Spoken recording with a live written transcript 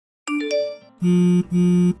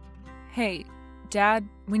Hey, Dad,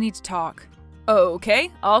 we need to talk.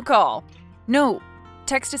 Okay, I'll call. No,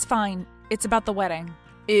 text is fine. It's about the wedding.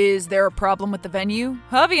 Is there a problem with the venue?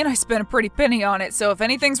 Javi and I spent a pretty penny on it, so if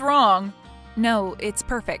anything's wrong... No, it's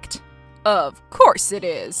perfect. Of course it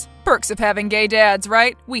is. Perks of having gay dads,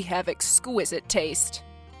 right? We have exquisite taste.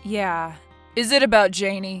 Yeah. Is it about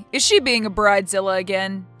Janie? Is she being a bridezilla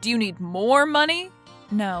again? Do you need more money?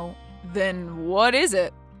 No. Then what is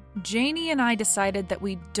it? Janie and I decided that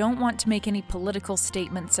we don't want to make any political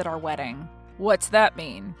statements at our wedding. What's that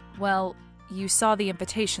mean? Well, you saw the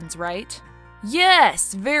invitations, right?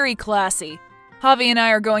 Yes, very classy. Javi and I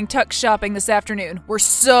are going tuck shopping this afternoon. We're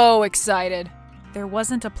so excited. There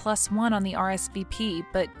wasn't a +1 on the RSVP,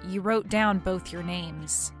 but you wrote down both your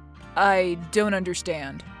names. I don't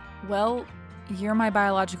understand. Well, you're my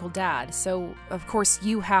biological dad, so of course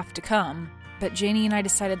you have to come. But Janie and I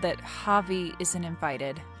decided that Javi isn't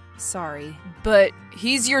invited. Sorry. But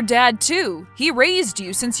he's your dad too. He raised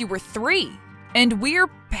you since you were 3. And we're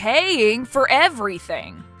paying for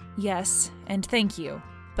everything. Yes, and thank you.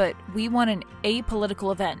 But we want an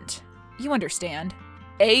apolitical event. You understand.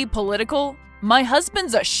 Apolitical? My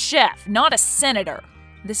husband's a chef, not a senator.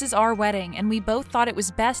 This is our wedding, and we both thought it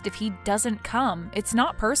was best if he doesn't come. It's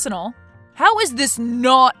not personal. How is this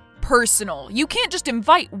not personal? You can't just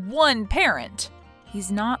invite one parent.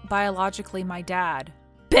 He's not biologically my dad.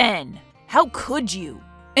 Ben, how could you?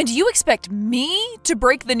 And you expect me to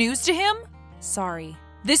break the news to him? Sorry.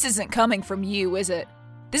 This isn't coming from you, is it?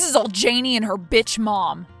 This is all Janie and her bitch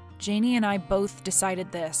mom. Janie and I both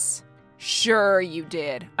decided this. Sure you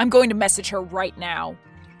did. I'm going to message her right now.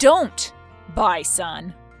 Don't. Bye,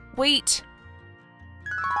 son. Wait.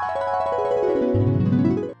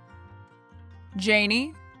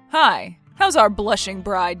 Janie? Hi. How's our blushing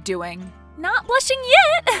bride doing? Not blushing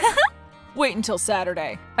yet. Wait until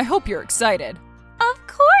Saturday. I hope you're excited. Of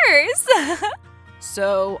course.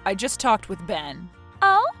 So, I just talked with Ben.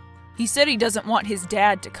 Oh? He said he doesn't want his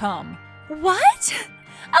dad to come. What?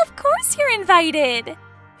 Of course you're invited.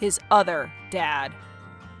 His other dad.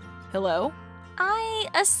 Hello? I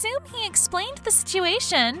assume he explained the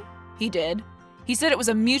situation. He did. He said it was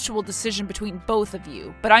a mutual decision between both of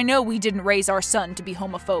you, but I know we didn't raise our son to be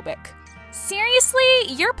homophobic. Seriously?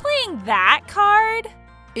 You're playing that card?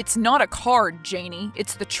 It's not a card, Janie.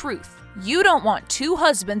 It's the truth. You don't want 2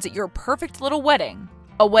 husbands at your perfect little wedding.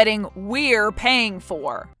 A wedding we're paying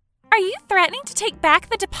for. Are you threatening to take back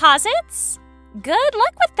the deposits? Good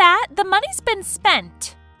luck with that. The money's been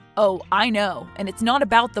spent. Oh, I know, and it's not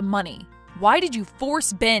about the money. Why did you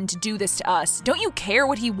force Ben to do this to us? Don't you care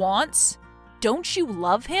what he wants? Don't you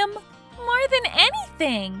love him? More than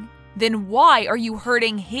anything. Then why are you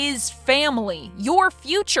hurting his family, your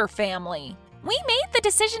future family? We made the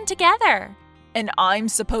decision together. And I'm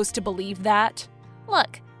supposed to believe that?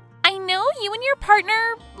 Look, I know you and your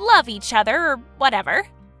partner love each other or whatever.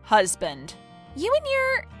 Husband. You and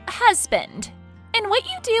your husband. And what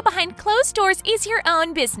you do behind closed doors is your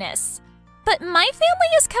own business. But my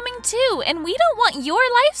family is coming too, and we don't want your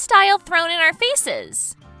lifestyle thrown in our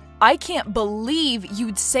faces. I can't believe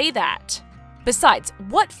you'd say that. Besides,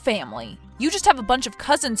 what family? You just have a bunch of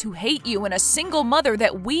cousins who hate you and a single mother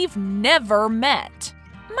that we've never met.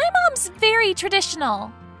 My mom's very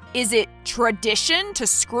traditional. Is it tradition to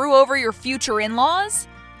screw over your future in-laws?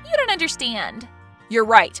 You don't understand. You're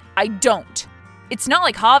right, I don't. It's not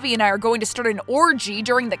like Javi and I are going to start an orgy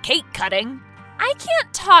during the cake cutting. I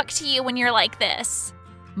can't talk to you when you're like this.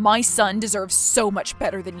 My son deserves so much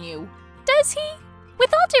better than you. Does he?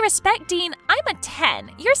 With all due respect, Dean, I'm a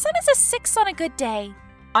 10. Your son is a 6 on a good day.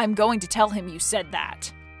 I'm going to tell him you said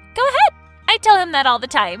that. Go ahead. I tell him that all the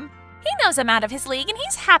time. He knows I'm out of his league and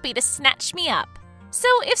he's happy to snatch me up. So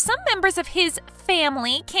if some members of his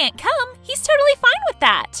family can't come, he's totally fine with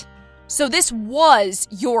that. So this was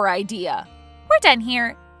your idea. We're done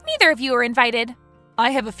here. Neither of you are invited.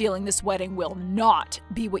 I have a feeling this wedding will not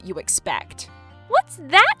be what you expect. What's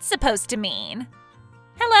that supposed to mean?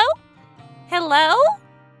 Hello? Hello?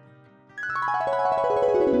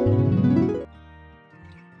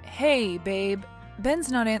 Hey, babe.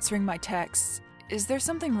 Ben's not answering my texts. Is there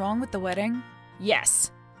something wrong with the wedding?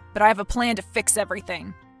 Yes, but I have a plan to fix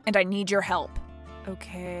everything, and I need your help.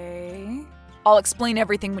 Okay. I'll explain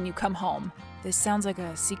everything when you come home. This sounds like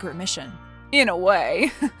a secret mission. In a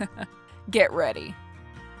way. Get ready.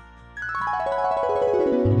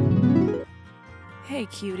 Hey,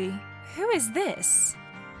 cutie. Who is this?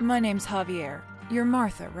 My name's Javier. You're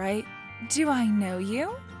Martha, right? Do I know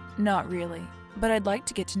you? Not really, but I'd like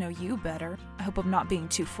to get to know you better. I hope I'm not being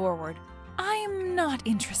too forward. I'm not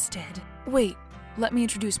interested. Wait, let me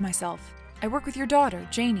introduce myself. I work with your daughter,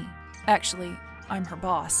 Janie. Actually, I'm her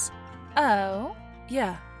boss. Oh?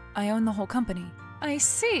 Yeah, I own the whole company. I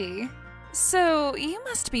see. So you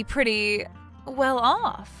must be pretty well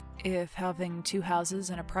off. If having 2 houses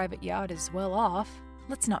and a private yacht is well off,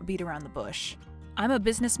 let's not beat around the bush. I'm a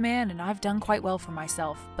businessman and I've done quite well for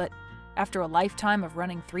myself, but after a lifetime of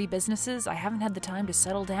running 3 businesses, I haven't had the time to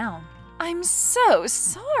settle down. I'm so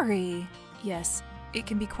sorry. Yes, it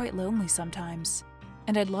can be quite lonely sometimes.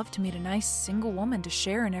 And I'd love to meet a nice single woman to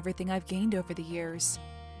share in everything I've gained over the years.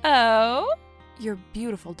 Oh? Your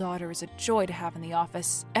beautiful daughter is a joy to have in the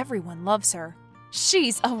office. Everyone loves her.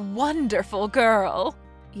 She's a wonderful girl.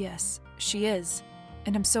 Yes, she is.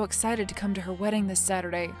 And I'm so excited to come to her wedding this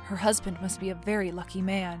Saturday. Her husband must be a very lucky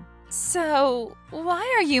man. So, why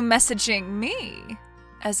are you messaging me?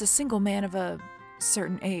 As a single man of a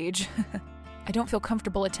certain age, I don't feel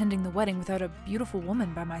comfortable attending the wedding without a beautiful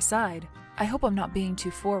woman by my side. I hope I'm not being too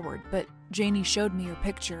forward, but Janie showed me her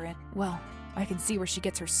picture and, well, I can see where she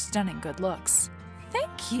gets her stunning good looks.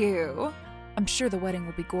 Thank you. I'm sure the wedding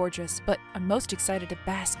will be gorgeous, but I'm most excited to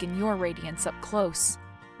bask in your radiance up close.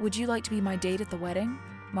 Would you like to be my date at the wedding,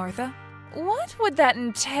 Martha? What would that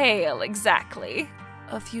entail exactly?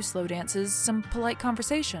 A few slow dances, some polite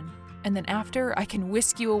conversation, and then after, I can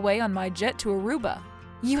whisk you away on my jet to Aruba.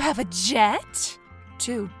 You have a jet?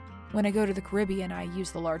 2. When I go to the Caribbean, I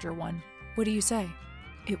use the larger one. What do you say?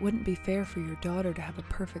 It wouldn't be fair for your daughter to have a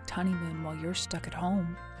perfect honeymoon while you're stuck at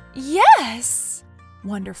home. Yes!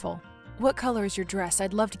 Wonderful. What color is your dress?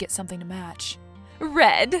 I'd love to get something to match.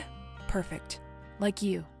 Red. Perfect. Like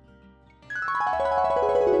you.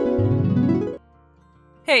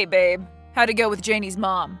 Hey, babe. How'd it go with Janie's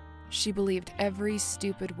mom? She believed every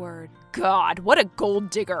stupid word. God, what a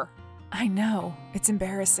gold digger. I know. It's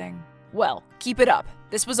embarrassing. Well, keep it up.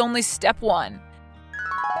 This was only step 1.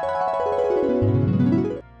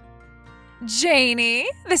 Janie,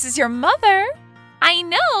 this is your mother. I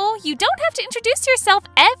know, you don't have to introduce yourself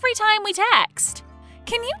every time we text.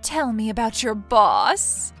 Can you tell me about your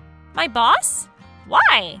boss? My boss?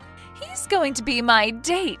 Why? He's going to be my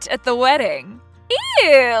date at the wedding.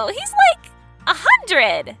 Ew, he's like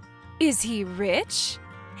 100. Is he rich?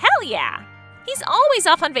 Hell yeah. He's always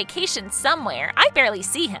off on vacation somewhere. I barely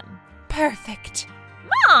see him. Perfect.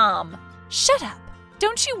 Mom! Shut up.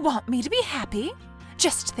 Don't you want me to be happy?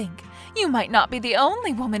 Just think, you might not be the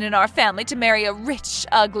only woman in our family to marry a rich,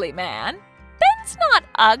 ugly man. Ben's not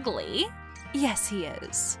ugly. Yes, he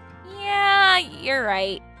is. Yeah, you're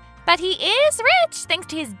right. But he is rich thanks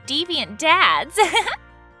to his deviant dads.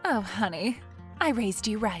 Oh, honey, I raised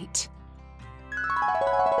you right.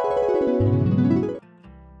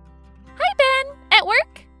 Hi, Ben. At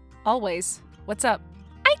work? Always. What's up?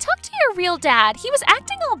 I talked to your real dad. He was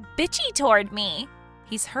acting all bitchy toward me.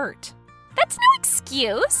 He's hurt. That's no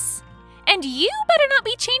excuse. And you better not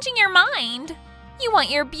be changing your mind. You want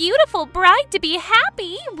your beautiful bride to be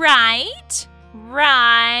happy, right?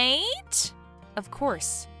 Right? Of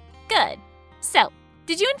course. Good. So,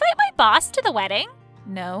 did you invite my boss to the wedding?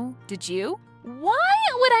 No. Did you? Why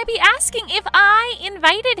would I be asking if I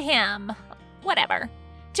invited him? Whatever.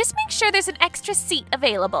 Just make sure there's an extra seat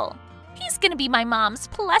available. He's gonna be my mom's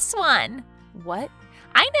 +1. What?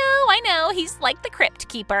 I know, he's like the crypt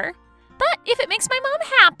keeper. But if it makes my mom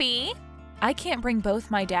happy... I can't bring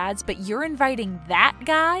both my dads, but you're inviting that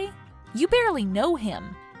guy? You barely know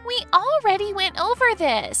him. We already went over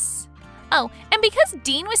this. Oh, and because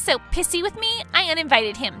Dean was so pissy with me, I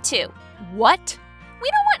uninvited him too. What? We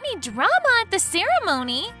don't want any drama at the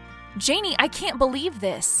ceremony. Janie, I can't believe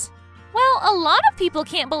this. Well, a lot of people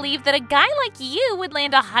can't believe that a guy like you would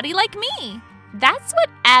land a hottie like me. That's what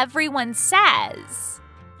everyone says.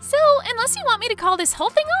 So, unless you want me to call this whole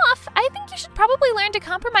thing off, I think you should probably learn to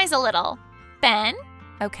compromise a little. Ben?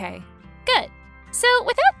 Okay. Good. So,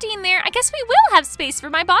 without Dean there, I guess we will have space for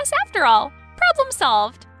my boss after all. Problem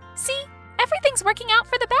solved. See? Everything's working out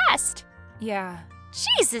for the best. Yeah.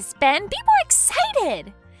 Jesus, Ben, be more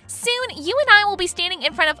excited. Soon, you and I will be standing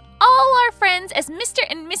in front of all our friends as Mr.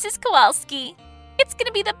 and Mrs. Kowalski. It's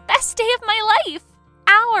gonna be the best day of my life.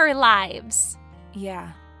 Our lives.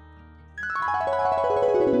 Yeah.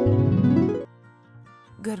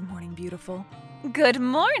 Good morning, beautiful. Good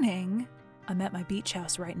morning. I'm at my beach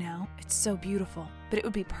house right now. It's so beautiful, but it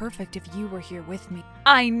would be perfect if you were here with me.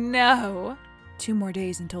 I know. 2 more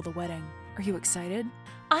days until the wedding. Are you excited?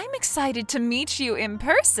 I'm excited to meet you in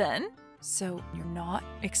person. So, you're not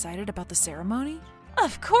excited about the ceremony?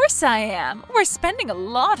 Of course I am. We're spending a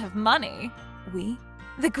lot of money. We?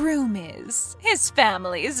 The groom is. His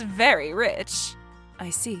family is very rich. I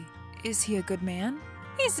see. Is he a good man?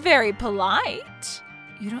 He's very polite.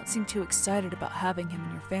 You don't seem too excited about having him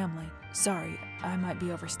in your family. Sorry, I might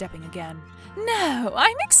be overstepping again. No,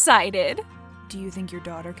 I'm excited. Do you think your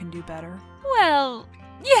daughter can do better? Well,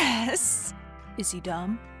 yes. Is he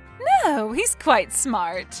dumb? No, he's quite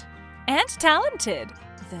smart. And talented.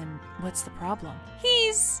 Then what's the problem?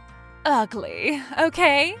 He's ugly,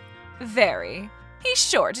 okay? Very. He's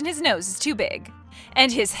short and his nose is too big.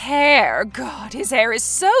 And his hair, God, his hair is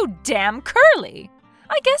so damn curly.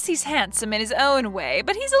 I guess he's handsome in his own way,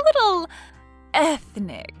 but he's a little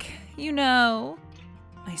ethnic, you know.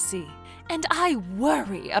 I see. And I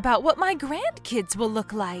worry about what my grandkids will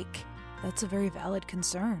look like. That's a very valid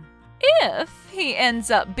concern. If he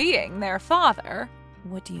ends up being their father.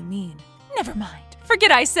 What do you mean? Never mind.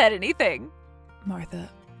 Forget I said anything. Martha,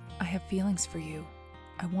 I have feelings for you.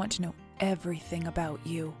 I want to know everything about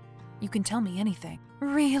you. You can tell me anything.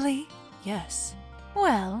 Really? Yes.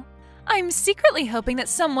 Well, I'm secretly hoping that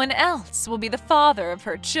someone else will be the father of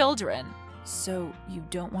her children. So you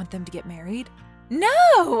don't want them to get married?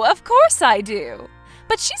 No, of course I do.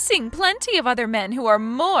 But she's seeing plenty of other men who are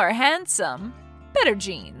more handsome. Better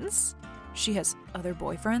genes. She has other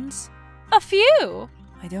boyfriends? A few.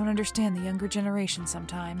 I don't understand the younger generation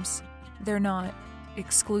sometimes. They're not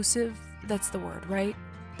exclusive, that's the word, right?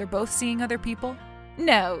 They're both seeing other people?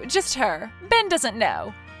 No, just her. Ben doesn't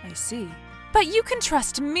know. I see. But you can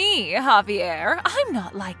trust me, Javier. I'm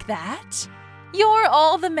not like that. You're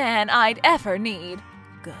all the man I'd ever need.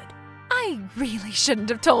 Good. I really shouldn't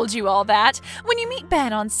have told you all that. When you meet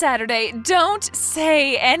Ben on Saturday, don't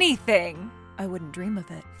say anything. I wouldn't dream of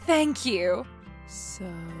it. Thank you. So,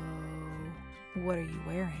 what are you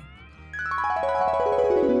wearing?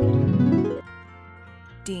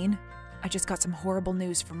 Dean, I just got some horrible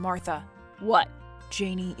news from Martha. What?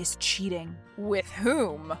 Janie is cheating. With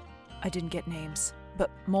whom? I didn't get names,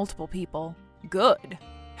 but multiple people. Good.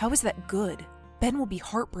 How is that good? Ben will be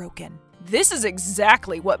heartbroken. This is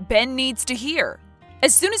exactly what Ben needs to hear.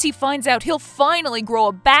 As soon as he finds out, he'll finally grow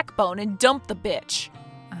a backbone and dump the bitch.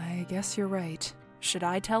 I guess you're right. Should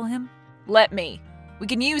I tell him? Let me. We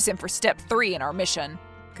can use him for step 3 in our mission.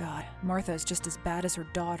 God, Martha is just as bad as her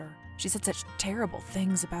daughter. She said such terrible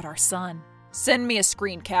things about our son. Send me a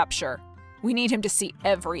screen capture. We need him to see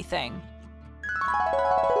everything.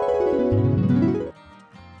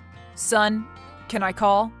 Son, can I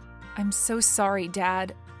call? I'm so sorry,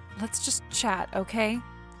 Dad. Let's just chat, okay?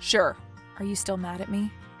 Sure. Are you still mad at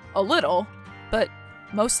me? A little, but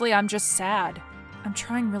mostly I'm just sad. I'm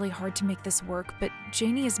trying really hard to make this work, but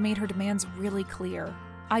Janie has made her demands really clear.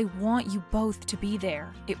 I want you both to be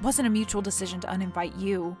there. It wasn't a mutual decision to uninvite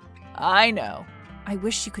you. I know. I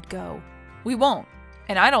wish you could go. We won't,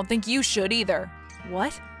 and I don't think you should either.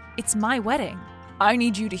 What? It's my wedding. I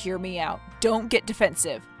need you to hear me out. Don't get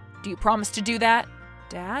defensive. Do you promise to do that?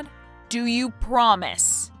 Dad? Do you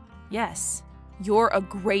promise? Yes. You're a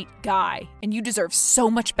great guy, and you deserve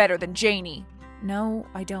so much better than Janie. No,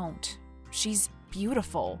 I don't. She's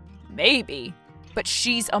beautiful. Maybe, but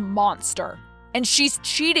she's a monster, and she's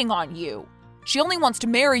cheating on you. She only wants to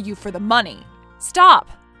marry you for the money. Stop.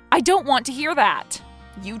 I don't want to hear that.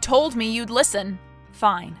 You told me you'd listen.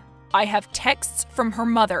 Fine. I have texts from her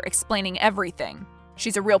mother explaining everything.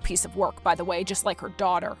 She's a real piece of work, by the way, just like her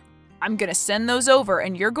daughter. I'm gonna send those over,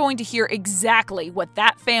 and you're going to hear exactly what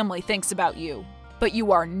that family thinks about you. But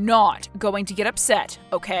you are not going to get upset,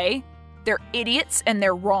 okay? They're idiots and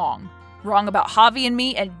they're wrong. Wrong about Javi and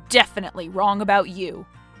me, and definitely wrong about you.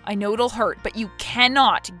 I know it'll hurt, but you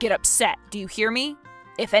cannot get upset, do you hear me?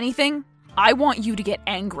 If anything, I want you to get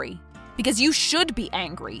angry. Because you should be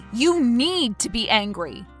angry. You need to be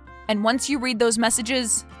angry. And once you read those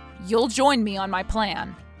messages, you'll join me on my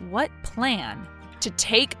plan. What plan? To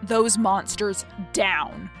take those monsters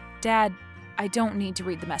down. Dad, I don't need to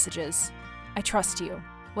read the messages. I trust you.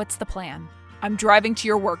 What's the plan? I'm driving to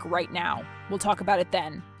your work right now. We'll talk about it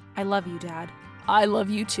then. I love you, Dad. I love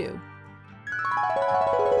you too.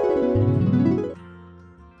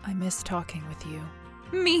 I miss talking with you.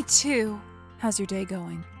 Me too. How's your day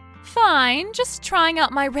going? Fine, just trying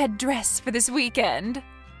out my red dress for this weekend.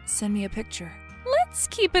 Send me a picture. Let's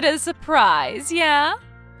keep it a surprise, yeah?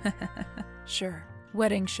 Sure.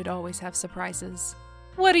 Weddings should always have surprises.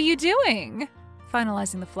 What are you doing?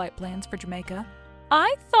 Finalizing the flight plans for Jamaica.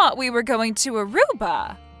 I thought we were going to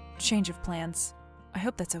Aruba. Change of plans. I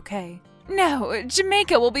hope that's okay. No,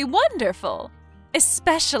 Jamaica will be wonderful.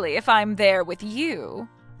 Especially if I'm there with you.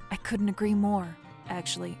 I couldn't agree more.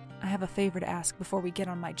 Actually, I have a favor to ask before we get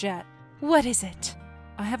on my jet. What is it?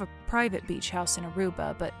 I have a private beach house in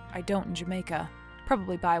Aruba, but I don't in Jamaica.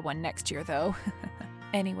 Probably buy one next year, though.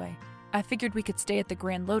 Anyway, I figured we could stay at the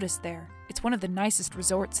Grand Lotus there. It's one of the nicest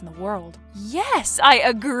resorts in the world. Yes, I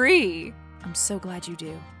agree. I'm so glad you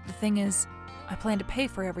do. The thing is, I plan to pay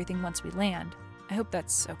for everything once we land. I hope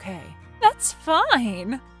that's okay. That's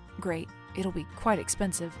fine. Great. It'll be quite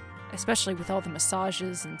expensive, especially with all the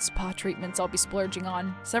massages and spa treatments I'll be splurging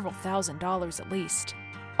on, several $1,000s at least.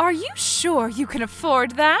 Are you sure you can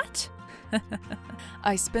afford that?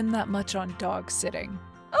 I spend that much on dog sitting.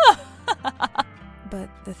 But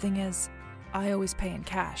the thing is, I always pay in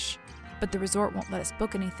cash, but the resort won't let us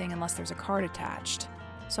book anything unless there's a card attached.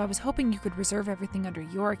 So I was hoping you could reserve everything under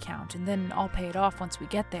your account and then I'll pay it off once we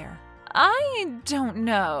get there. I don't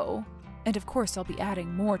know. And of course I'll be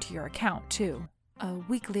adding more to your account too. A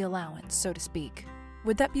weekly allowance, so to speak.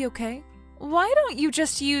 Would that be okay? Why don't you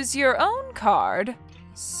just use your own card?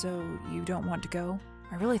 So you don't want to go?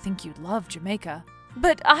 I really think you'd love Jamaica.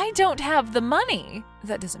 But I don't have the money.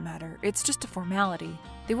 That doesn't matter. It's just a formality.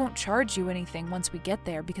 They won't charge you anything once we get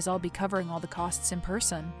there because I'll be covering all the costs in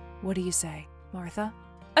person. What do you say, Martha?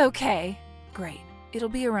 Okay. Great. It'll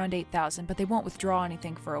be around $8,000, but they won't withdraw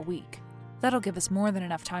anything for a week. That'll give us more than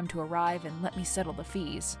enough time to arrive and let me settle the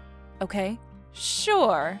fees. Okay?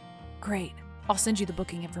 Sure. Great. I'll send you the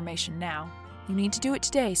booking information now. You need to do it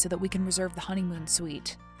today so that we can reserve the honeymoon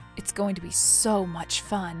suite. It's going to be so much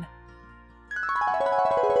fun.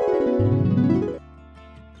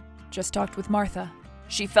 Just talked with Martha.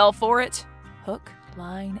 She fell for it? Hook,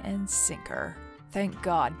 line, and sinker. Thank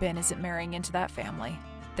God Ben isn't marrying into that family.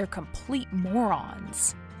 They're complete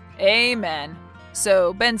morons. Amen.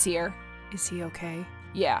 So, Ben's here. Is he okay?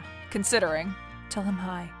 Yeah, considering. Tell him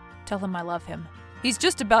hi. Tell him I love him. He's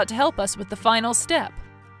just about to help us with the final step.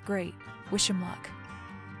 Great. Wish him luck.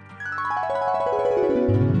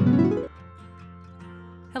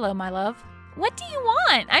 Hello, my love. What do you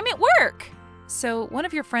want? I'm at work. So, one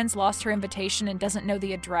of your friends lost her invitation and doesn't know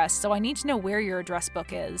the address, so I need to know where your address book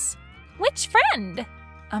is. Which friend?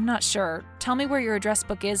 I'm not sure. Tell me where your address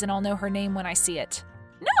book is and I'll know her name when I see it.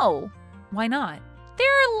 No. Why not? There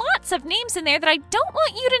are lots of names in there that I don't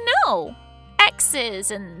want you to know.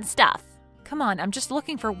 Exes and stuff. Come on, I'm just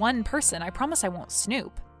looking for one person. I promise I won't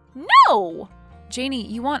snoop. No! Janie,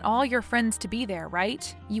 you want all your friends to be there,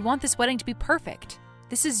 right? You want this wedding to be perfect.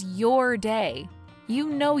 This is your day. You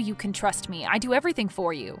know you can trust me. I do everything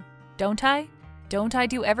for you. Don't I? Don't I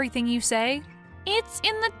do everything you say? It's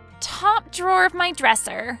in the top drawer of my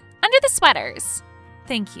dresser, under the sweaters.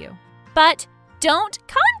 Thank you. But don't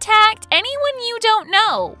contact anyone you don't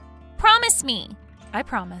know. Promise me. I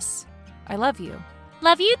promise. I love you.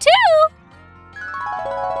 Love you too!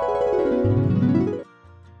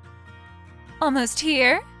 Almost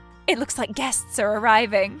here. It looks like guests are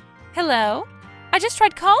arriving. Hello? I just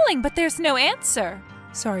tried calling, but there's no answer.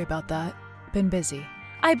 Sorry about that. Been busy.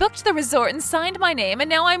 I booked the resort and signed my name, and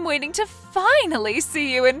now I'm waiting to finally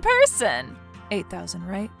see you in person. 8,000,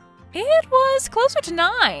 right? It was closer to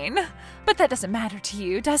 9. But that doesn't matter to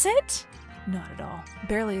you, does it? Not at all.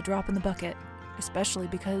 Barely a drop in the bucket. Especially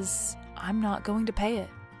because I'm not going to pay it.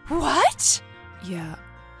 What? Yeah,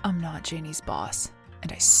 I'm not Janie's boss.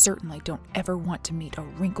 And I certainly don't ever want to meet a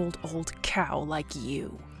wrinkled old cow like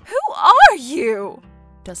you. Who are you?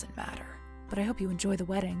 Doesn't matter. But I hope you enjoy the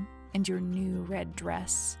wedding, and your new red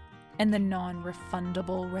dress, and the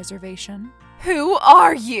non-refundable reservation. Who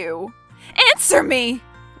are you? Answer me!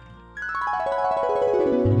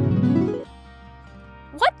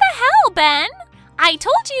 What the hell, Ben? I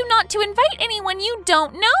told you not to invite anyone you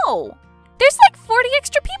don't know. There's like 40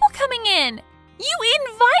 extra people coming in. You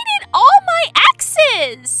invited all my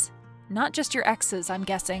exes! Not just your exes, I'm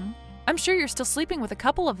guessing. I'm sure you're still sleeping with a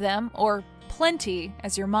couple of them, or plenty,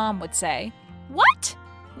 as your mom would say. What?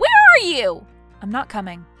 Where are you? I'm not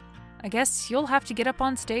coming. I guess you'll have to get up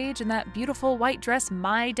on stage in that beautiful white dress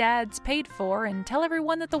my dad's paid for and tell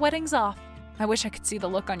everyone that the wedding's off. I wish I could see the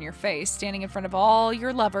look on your face standing in front of all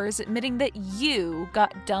your lovers admitting that you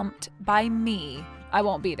got dumped by me. I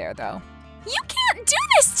won't be there, though. You can't do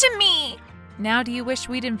this to me! Now do you wish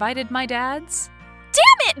we'd invited my dads?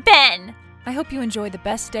 Damn it, Ben! I hope you enjoy the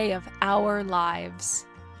best day of our lives.